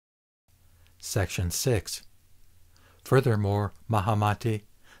Section 6. Furthermore, Mahamati,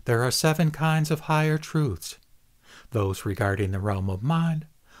 there are 7 kinds of higher truths. Those regarding the realm of mind,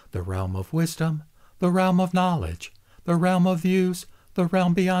 the realm of wisdom, the realm of knowledge, the realm of views, the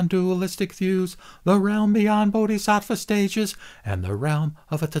realm beyond dualistic views, the realm beyond bodhisattva stages, and the realm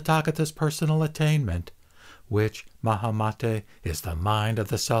of a Tathagata's personal attainment, which, Mahamate, is the mind of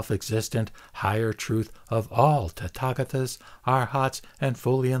the self-existent higher truth of all Tathagatas, Arhats, and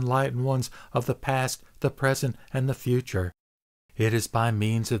fully enlightened ones of the past, the present, and the future. It is by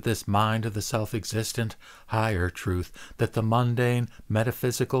means of this mind of the self-existent higher truth that the mundane,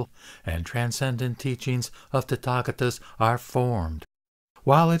 metaphysical, and transcendent teachings of Tathagatas are formed,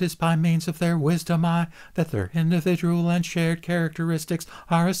 while it is by means of their wisdom eye that their individual and shared characteristics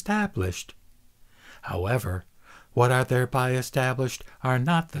are established. However, what are thereby established are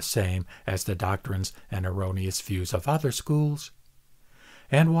not the same as the doctrines and erroneous views of other schools.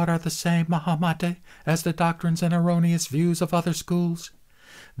 And what are the same, Mahamate, as the doctrines and erroneous views of other schools?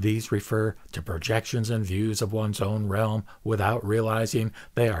 These refer to projections and views of one's own realm without realizing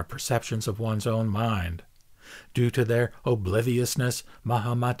they are perceptions of one's own mind. Due to their obliviousness,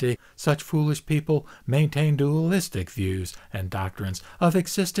 Mahamati, such foolish people maintain dualistic views and doctrines of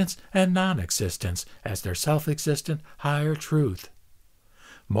existence and non-existence as their self-existent higher truth.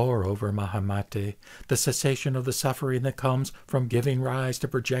 Moreover, Mahamati, the cessation of the suffering that comes from giving rise to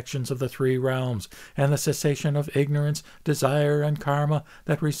projections of the 3 realms, and the cessation of ignorance, desire, and karma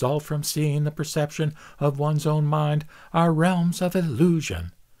that result from seeing the perception of one's own mind are realms of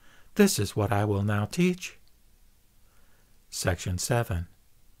illusion. This is what I will now teach. Section 7.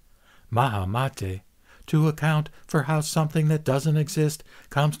 Mahamate, to account for how something that doesn't exist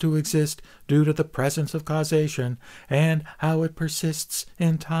comes to exist due to the presence of causation, and how it persists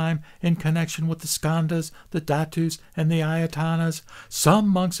in time in connection with the skandhas, the dhatus, and the ayatanas, some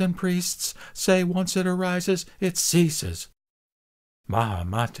monks and priests say once it arises, it ceases.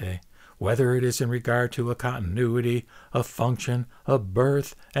 Mahamate, whether it is in regard to a continuity, a function, a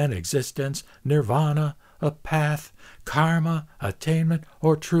birth and existence, nirvana, a path, karma, attainment,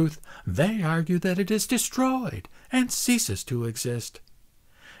 or truth, they argue that it is destroyed and ceases to exist.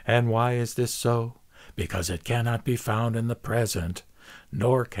 And why is this so? Because it cannot be found in the present,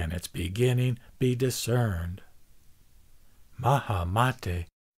 nor can its beginning be discerned. Mahamate,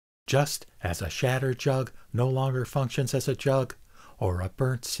 just as a shattered jug no longer functions as a jug, or a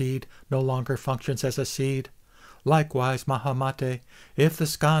burnt seed no longer functions as a seed, likewise, Mahamate, if the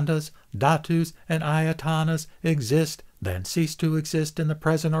skandhas, dhatus, and ayatanas exist, then cease to exist in the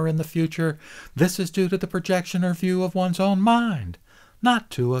present or in the future, this is due to the projection or view of one's own mind, not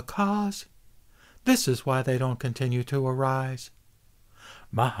to a cause. This is why they don't continue to arise.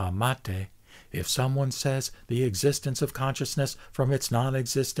 Mahamate, if someone says the existence of consciousness from its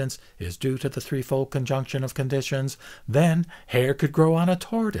non-existence is due to the threefold conjunction of conditions, then hair could grow on a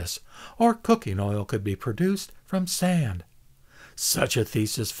tortoise, or cooking oil could be produced from sand. Such a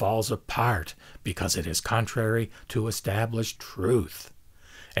thesis falls apart because it is contrary to established truth.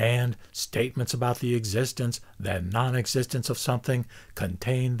 And statements about the existence, then non-existence of something,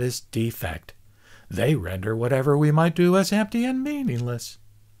 contain this defect. They render whatever we might do as empty and meaningless.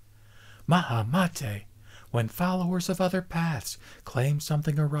 Mahamate, when followers of other paths claim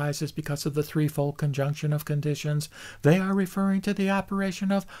something arises because of the threefold conjunction of conditions, they are referring to the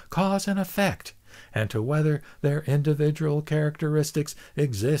operation of cause and effect, and to whether their individual characteristics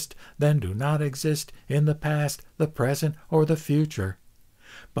exist, then do not exist in the past, the present, or the future.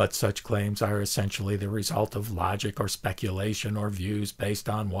 But such claims are essentially the result of logic or speculation or views based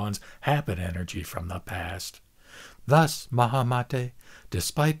on one's habit energy from the past. Thus, Mahamate,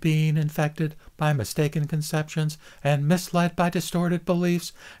 despite being infected by mistaken conceptions and misled by distorted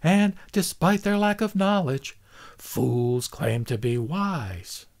beliefs, and despite their lack of knowledge, fools claim to be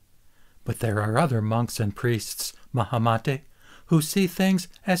wise. But there are other monks and priests, Mahamate, who see things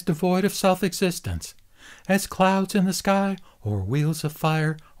as devoid of self-existence, as clouds in the sky, or wheels of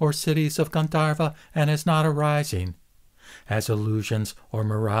fire, or cities of Gandharva, and as not arising, as illusions or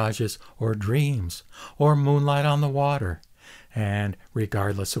mirages or dreams, or moonlight on the water, and,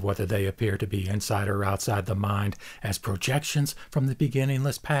 regardless of whether they appear to be inside or outside the mind, as projections from the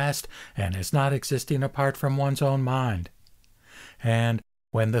beginningless past, and as not existing apart from one's own mind. And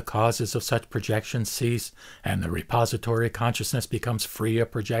when the causes of such projections cease, and the repository consciousness becomes free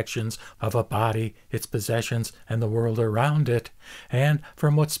of projections of a body, its possessions, and the world around it, and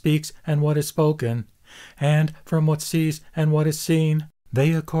from what speaks and what is spoken, and from what sees and what is seen,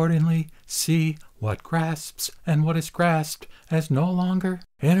 they accordingly see what grasps and what is grasped as no longer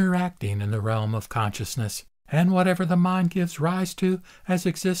interacting in the realm of consciousness, and whatever the mind gives rise to as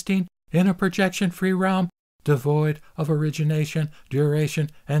existing in a projection-free realm devoid of origination, duration,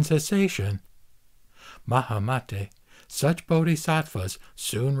 and cessation. Mahamate, such bodhisattvas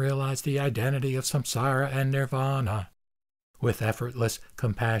soon realize the identity of samsara and nirvana. With effortless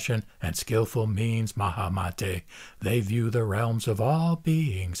compassion and skillful means, Mahamate, they view the realms of all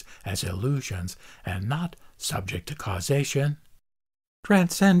beings as illusions and not subject to causation.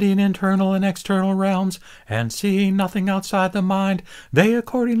 Transcending internal and external realms and seeing nothing outside the mind, they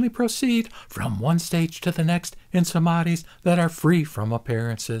accordingly proceed from one stage to the next in samadhis that are free from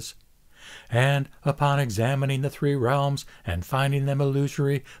appearances. And upon examining the three realms and finding them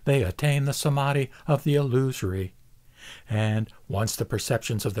illusory, they attain the samadhi of the illusory. And once the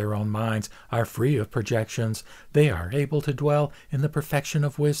perceptions of their own minds are free of projections, they are able to dwell in the perfection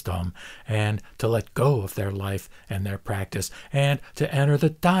of wisdom, and to let go of their life and their practice, and to enter the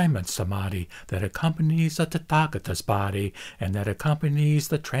diamond samadhi that accompanies a Tathagata's body, and that accompanies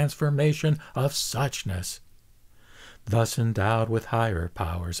the transformation of suchness. Thus endowed with higher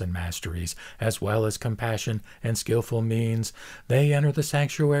powers and masteries, as well as compassion and skillful means, they enter the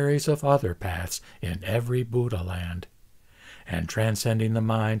sanctuaries of other paths in every Buddha land. And transcending the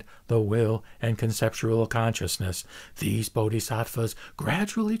mind, the will, and conceptual consciousness, these bodhisattvas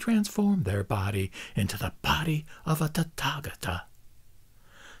gradually transform their body into the body of a Tathagata.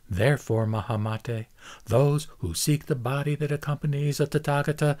 Therefore, Mahamate, those who seek the body that accompanies a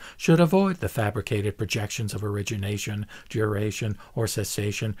Tathagata should avoid the fabricated projections of origination, duration, or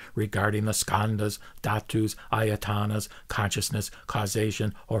cessation regarding the skandhas, dhatus, ayatanas, consciousness,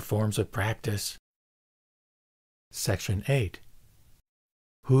 causation, or forms of practice. Section 8.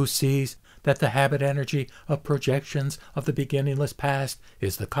 Who sees that the habit energy of projections of the beginningless past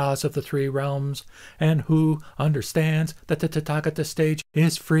is the cause of the three realms, and who understands that the Tathagata stage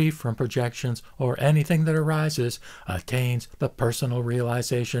is free from projections or anything that arises, attains the personal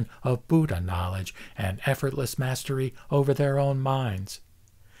realization of Buddha knowledge and effortless mastery over their own minds.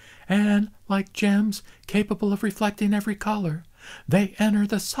 And, like gems capable of reflecting every color, they enter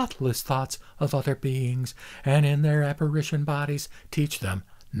the subtlest thoughts of other beings, and in their apparition bodies teach them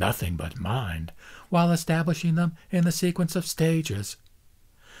nothing but mind, while establishing them in the sequence of stages.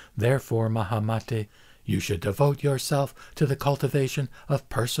 Therefore, Mahamate, you should devote yourself to the cultivation of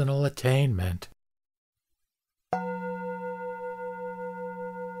personal attainment.